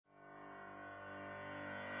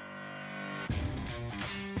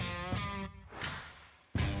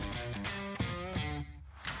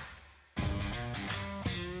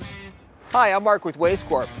Hi, I'm Mark with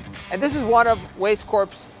Wastecorp, and this is one of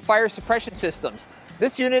Wastecorp's fire suppression systems.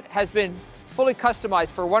 This unit has been fully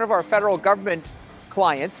customized for one of our federal government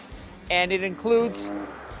clients, and it includes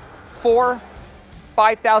 4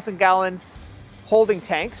 5,000-gallon holding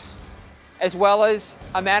tanks, as well as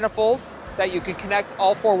a manifold that you can connect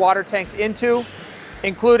all 4 water tanks into,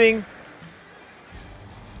 including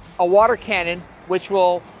a water cannon, which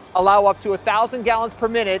will allow up to 1,000 gallons per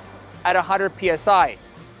minute at 100 psi.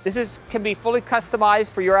 This can be fully customized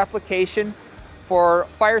for your application for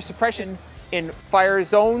fire suppression in fire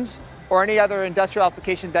zones or any other industrial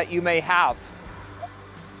application that you may have.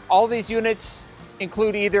 All these units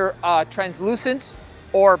include either a translucent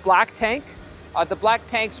or black tank. The black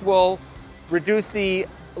tanks will reduce the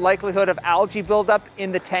likelihood of algae buildup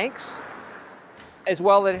in the tanks. As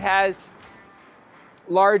well, it has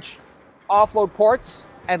large offload ports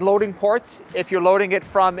and loading ports. If you're loading it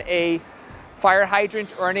from a fire hydrant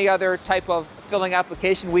or any other type of filling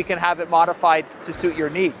application, we can have it modified to suit your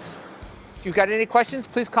needs. If you've got any questions,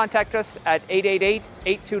 please contact us at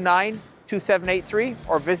 888-829-2783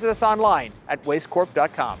 or visit us online at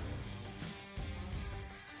wastecorp.com.